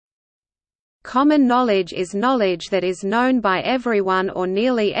Common knowledge is knowledge that is known by everyone or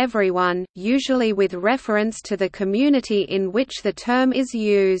nearly everyone, usually with reference to the community in which the term is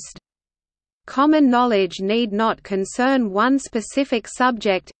used. Common knowledge need not concern one specific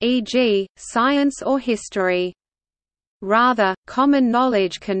subject, e.g., science or history. Rather, common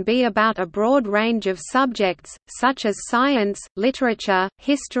knowledge can be about a broad range of subjects, such as science, literature,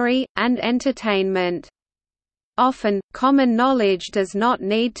 history, and entertainment. Often, common knowledge does not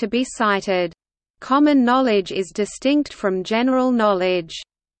need to be cited. Common knowledge is distinct from general knowledge.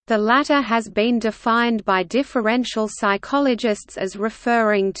 The latter has been defined by differential psychologists as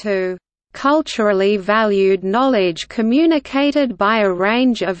referring to culturally valued knowledge communicated by a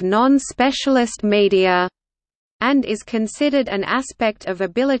range of non-specialist media, and is considered an aspect of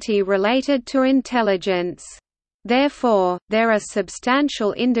ability related to intelligence. Therefore, there are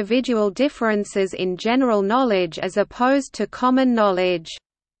substantial individual differences in general knowledge as opposed to common knowledge.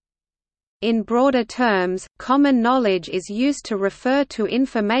 In broader terms, common knowledge is used to refer to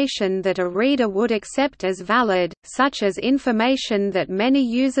information that a reader would accept as valid, such as information that many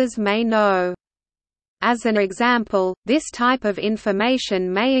users may know. As an example, this type of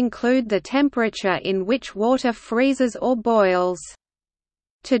information may include the temperature in which water freezes or boils.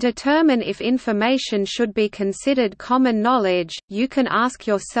 To determine if information should be considered common knowledge, you can ask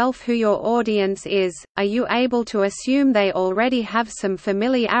yourself who your audience is. Are you able to assume they already have some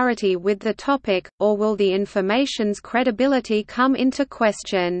familiarity with the topic, or will the information's credibility come into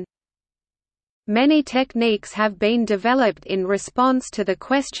question? Many techniques have been developed in response to the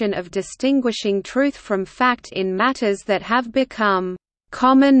question of distinguishing truth from fact in matters that have become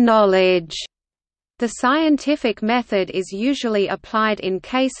common knowledge. The scientific method is usually applied in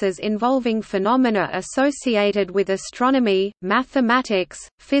cases involving phenomena associated with astronomy, mathematics,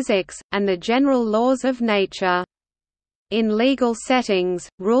 physics, and the general laws of nature. In legal settings,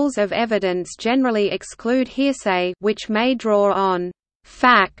 rules of evidence generally exclude hearsay, which may draw on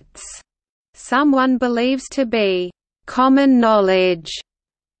facts someone believes to be common knowledge.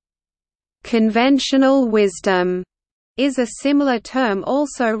 Conventional wisdom is a similar term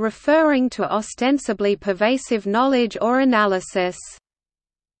also referring to ostensibly pervasive knowledge or analysis.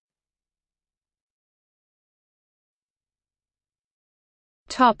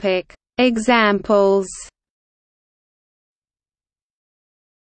 Topic: Examples.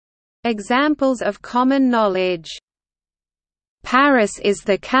 Examples of common knowledge. Paris is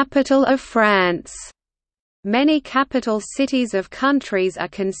the capital of France. Many capital cities of countries are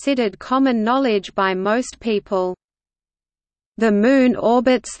considered common knowledge by most people. The Moon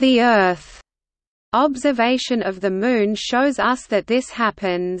orbits the Earth. Observation of the Moon shows us that this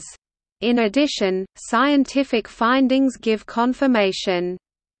happens. In addition, scientific findings give confirmation.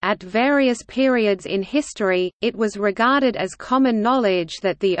 At various periods in history, it was regarded as common knowledge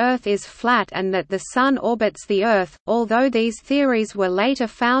that the Earth is flat and that the Sun orbits the Earth, although these theories were later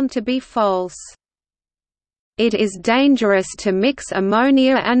found to be false. It is dangerous to mix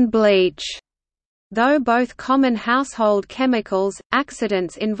ammonia and bleach. Though both common household chemicals,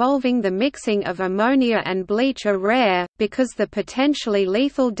 accidents involving the mixing of ammonia and bleach are rare, because the potentially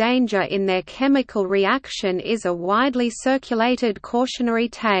lethal danger in their chemical reaction is a widely circulated cautionary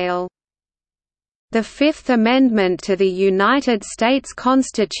tale. The Fifth Amendment to the United States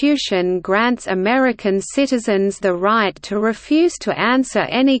Constitution grants American citizens the right to refuse to answer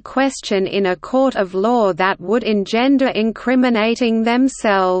any question in a court of law that would engender incriminating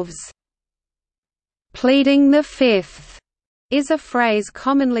themselves. Pleading the Fifth is a phrase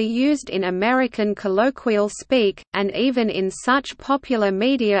commonly used in American colloquial speak, and even in such popular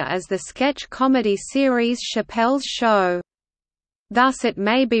media as the sketch comedy series Chappelle's Show. Thus it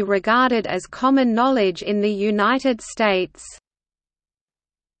may be regarded as common knowledge in the United States.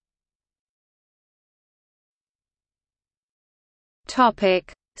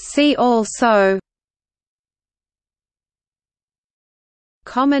 See also: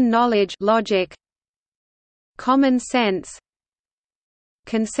 common knowledge logic, common sense,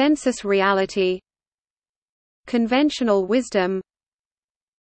 consensus reality, conventional wisdom,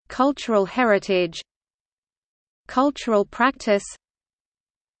 cultural heritage, cultural practice,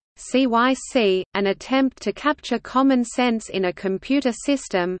 CYC, an attempt to capture common sense in a computer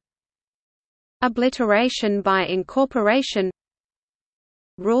system, obliteration by incorporation,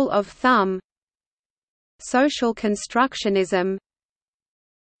 rule of thumb, social constructionism,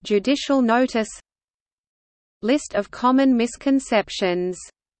 judicial notice, list of common misconceptions.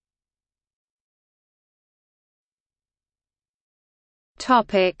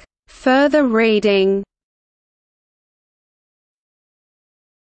 Further reading: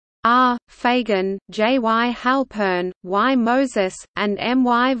 R. Fagan, J. Y. Halpern, Y. Moses, and M.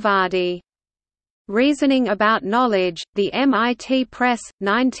 Y. Vardy. Reasoning About Knowledge, The MIT Press,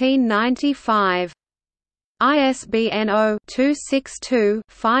 1995. ISBN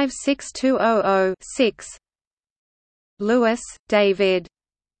 0-262-56200-6. Lewis, David.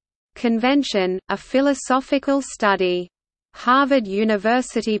 Convention, A Philosophical Study. Harvard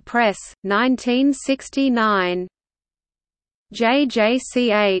University Press, 1969.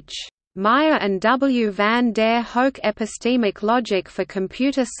 JJCH. Meyer and W. van der Hoek Epistemic Logic for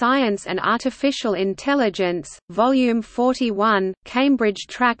Computer Science and Artificial Intelligence, Volume 41, Cambridge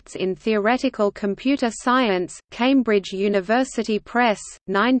Tracts in Theoretical Computer Science, Cambridge University Press,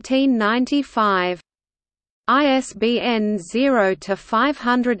 1995. ISBN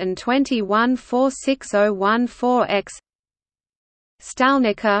 0-521-46014-X.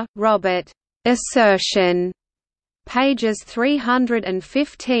 Stalnaker, Robert. Assertion. Pages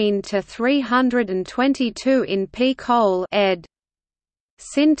 315 to 322 in P. Cole, ed.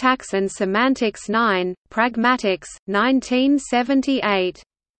 Syntax and Semantics 9, Pragmatics, 1978.